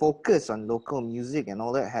 focus on local music and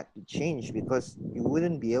all that had to change, because you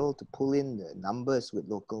wouldn't be able to pull in the numbers with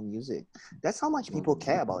local music. That's how much people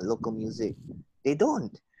care about local music. They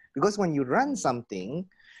don't, because when you run something,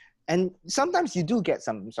 and sometimes you do get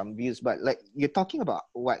some views, but like you're talking about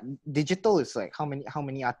what digital is like how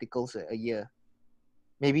many articles a year?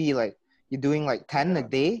 Maybe like you're doing like 10 a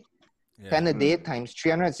day, 10 a day times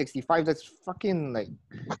 365. That's fucking like,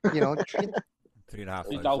 you know,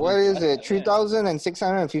 3,500. what is it?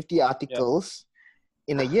 3,650 articles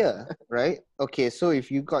in a year, right? Okay, so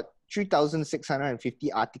if you got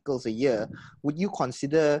 3,650 articles a year, would you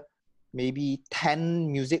consider maybe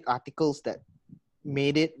 10 music articles that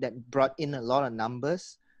brought in a lot of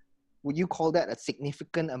numbers? Would you call that a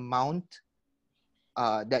significant amount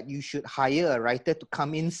that you should hire a writer to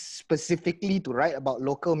come in specifically to write about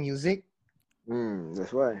local music?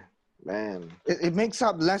 That's why, man. It makes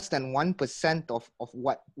up less than 1% of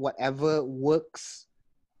whatever works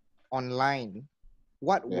online.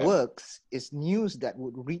 What works is news that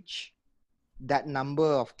would reach that number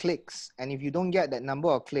of clicks. And if you don't get that number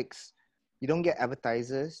of clicks, you don't get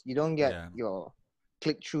advertisers, you don't get your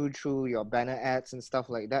click through your banner ads and stuff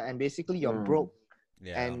like that. And basically you're broke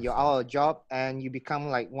and you're out of job, and you become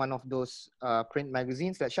like one of those print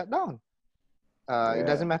magazines that shut down. It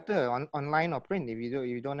doesn't matter online or print. If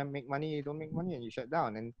you don't make money, you don't make money, and you shut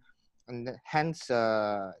down. And hence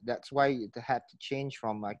that's why it had to change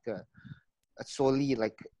from like a solely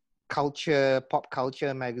like pop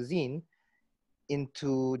culture magazine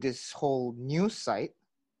into this whole news site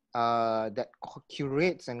that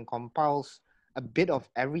curates and compiles a bit of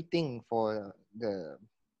everything for the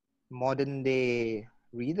modern day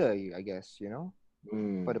reader, I guess, you know,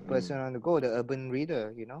 for the person on the go, the urban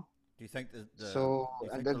reader, you know. Do you think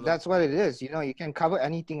That's what it is, you know. You can cover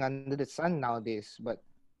anything under the sun nowadays, but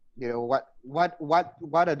you know what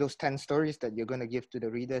are those 10 stories that you're going to give to the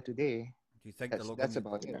reader today? Do you think that's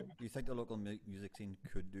about it. Do you think the local music scene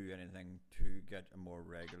could do anything to get a more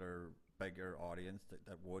regular, bigger audience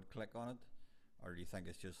that would click on it, or do you think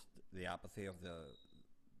it's just the apathy of the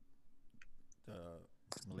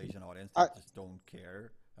Malaysian audience that just don't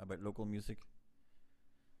care about local music?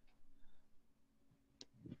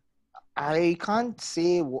 I can't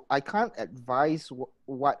advise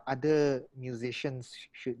what other musicians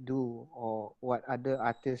should do or what other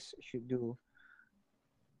artists should do.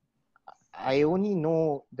 I only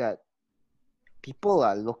know that people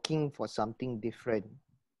are looking for something different.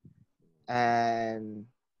 And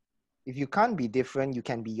if you can't be different, you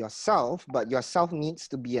can be yourself, but yourself needs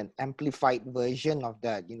to be an amplified version of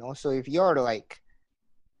that, you know? So if you're like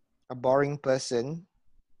a boring person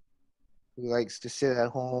who likes to sit at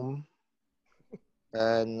home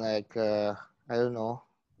and like, I don't know,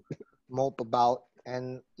 mope about,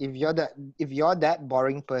 and if you're that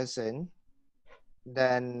boring person,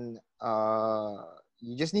 then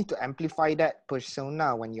you just need to amplify that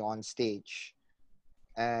persona when you're on stage,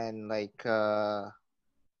 and like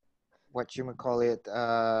what you might call it,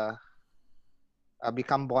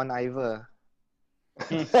 become Bon Iver.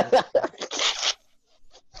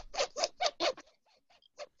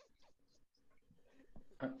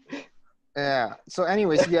 Yeah. So,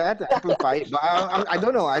 anyways, you have to amplify it. But I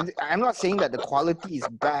don't know. I'm not saying that the quality is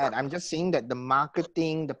bad. I'm just saying that the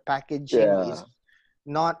marketing, the packaging is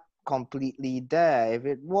not completely there. If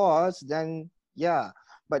it was, then yeah.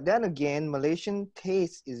 But then again, Malaysian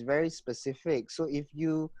taste is very specific. So if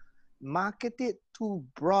you market it too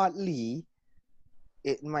broadly,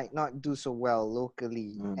 it might not do so well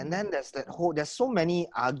locally. And then there's so many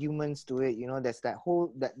arguments to it, you know. There's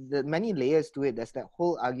the many layers to it. There's that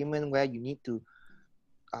whole argument where you need to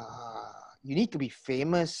be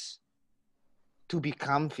famous to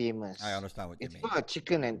become famous. I understand what you mean. It's not a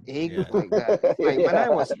chicken and egg like that. It's like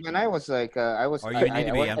when I was like or you need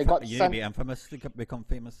to be infamous to become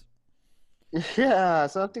famous. Yeah,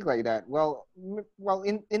 something like that. Well,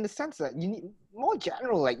 in the sense that you need more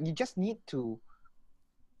general, like you just need to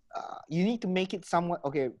make it somewhere.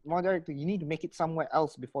 Okay, more directly, you need to make it somewhere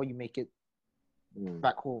else before you make it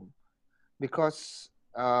back home, because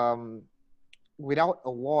without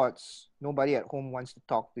awards, nobody at home wants to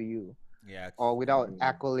talk to you. Yeah. Or without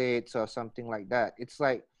accolades or something like that. It's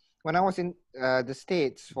like when I was in the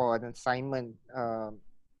States for an assignment,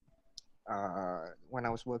 when I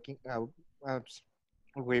was working,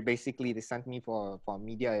 where basically they sent me for a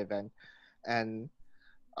media event, and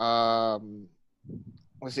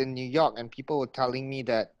was in New York, and people were telling me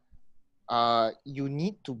that you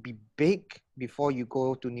need to be big before you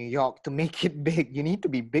go to New York to make it big. You need to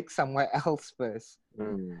be big somewhere else first.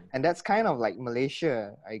 And that's kind of like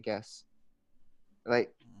Malaysia, I guess.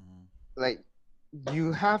 Like like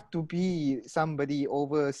you have to be somebody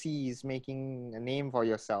overseas making a name for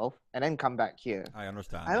yourself and then come back here. I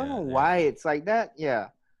understand. I don't Yeah, know yeah. why it's like that. Yeah.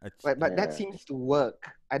 It's But that Yeah. seems to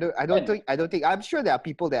work. I don't think I'm sure there are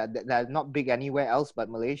people that are not big anywhere else but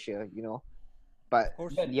Malaysia, you know. But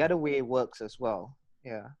of course. the other way works as well.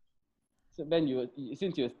 Yeah. So Ben,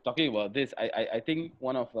 since you're talking about this, I think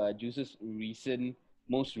one of Juice's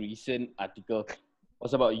most recent article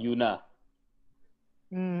was about Yuna.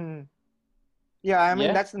 Hmm. Yeah, I mean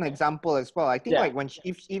Yeah? that's an example as well. I think Yeah. like when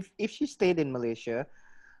if she stayed in Malaysia,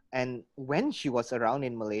 and when she was around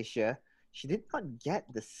in Malaysia, she did not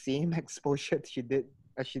get the same exposure she did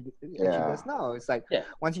as she Yeah. does now. It's like Yeah.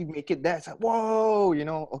 once you make it there, it's like whoa, you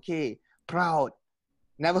know, okay, proud.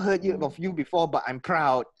 Never heard of you before, but I'm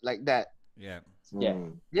proud like that. Yeah. Yeah.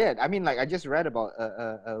 Yeah, I mean, like I just read about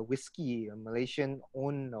a whiskey, a Malaysian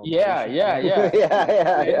owned or Yeah, Malaysian yeah, owned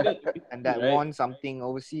yeah. Yeah. and that Right. won something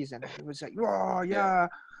overseas, and it was like, oh yeah,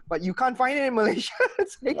 but you can't find it in Malaysia.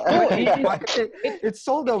 It's like, No, it's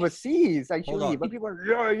sold overseas Hold actually, on. but people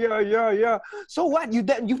are, yeah. So what?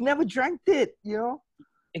 You've never drank it, you know?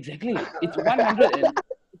 Exactly. It's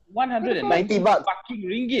 190 $90. fucking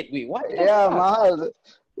ringgit. Wait, what? the Yeah, fuck? mahal.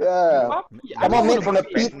 Yeah. Fuck? Maybe I Some are don't made wanna from the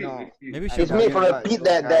pay peat. that. No, Maybe I she It's tell made you from the what, peat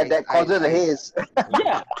those that guys, causes the haze.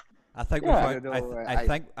 Yeah. I think Yeah. we found. I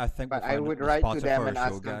think we but I found would the write to sponsor them for and our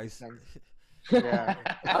show, ask them to guys. send. Yeah,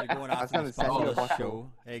 If you're going I was after gonna the send sponsor you a of this bottle.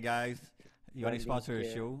 show, hey guys, you want to Blending sponsor a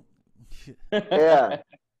here. show? Yeah.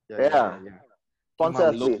 Yeah. Sponsor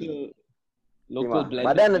us, Local- please. Local But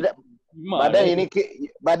blended. then,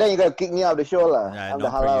 but then you gotta kick me out of the show lah. Yeah, I'm the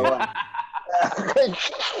not for halal you. one.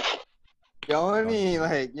 You're only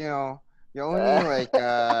like, you know, you're only like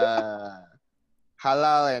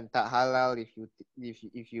halal and tak halal if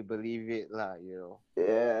you believe it lah, you know.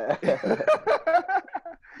 Yeah.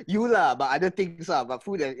 You lah, but other things lah, but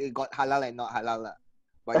food it got halal and not halal lah.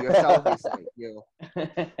 But yourself is like, you know,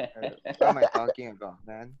 what am I talking about,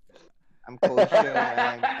 man? I'm kosher,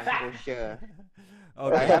 man. I'm kosher. I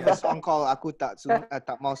Okay. have a song called Aku Tak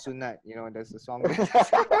Mau Sunat. You know, there's a song that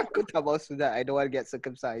Aku Tak Mau Sunat. I don't want to get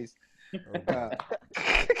circumcised. It's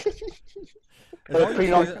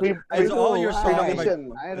all your songs about.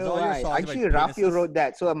 Pre-nomination. I It's don't know all your why. songs Actually, about Rafi penises. wrote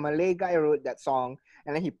that. So a Malay guy wrote that song,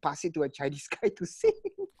 and then he passed it to a Chinese guy to sing.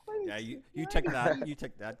 Yeah, you take that. You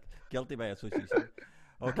take that. Guilty by association.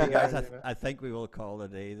 Okay, guys, I think we will call it a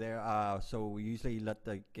day there. So we usually let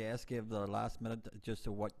the guests give the last minute just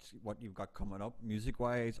to what you've got coming up,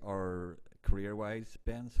 music-wise or career-wise,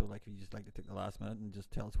 Ben. So like, you just like to take the last minute and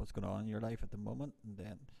just tell us what's going on in your life at the moment, and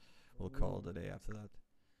then we'll call it a day after that.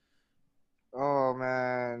 Oh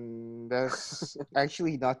man, there's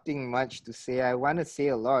actually nothing much to say. I want to say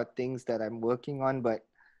a lot of things that I'm working on, but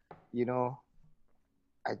you know,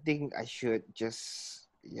 I think I should just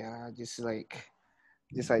leave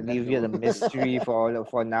you the mystery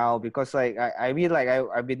for now, because like I really like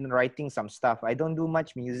I've been writing some stuff. I don't do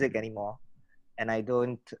much music anymore, and I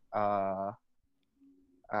don't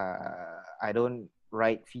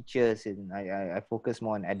write features, and I focus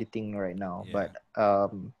more on editing right now. Yeah. But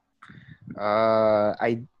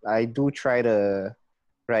I do try to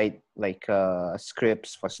write like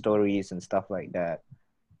scripts for stories and stuff like that,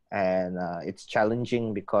 and it's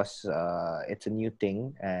challenging because it's a new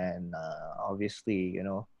thing, and obviously, you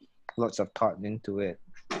know, lots of thought into it,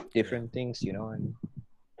 different things, you know. And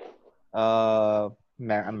I'm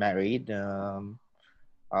married, have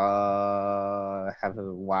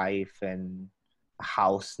a wife and a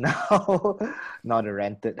house now. Not a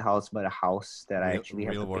rented house, but a house that I actually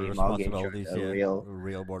have to world pay mortgage on. responsibilities. Real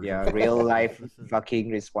world real life responsibilities. fucking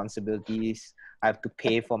responsibilities. I have to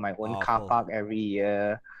pay for my own car Awful. park every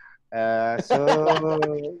year. So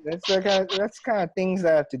that's kind of things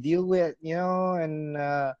that I have to deal with, you know. And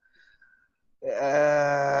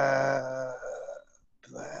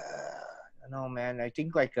no, man, I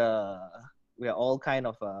think like we're all kind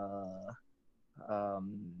of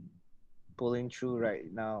pulling through right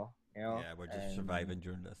now, you know. Yeah, we're just surviving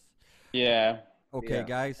during this. Yeah. Okay, Yeah,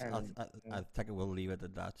 guys, and- I think we'll leave it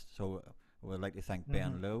at that. So we'd like to thank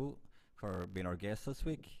Ben Liew for being our guest this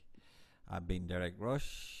week. I've been Derek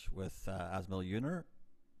Rush with Asmil Uner,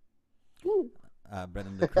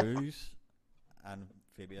 Brendan the Cruz, and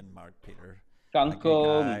Fabian Mark Peter. Thank you,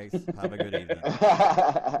 Kankom. guys. Have a good evening.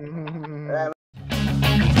 Yeah,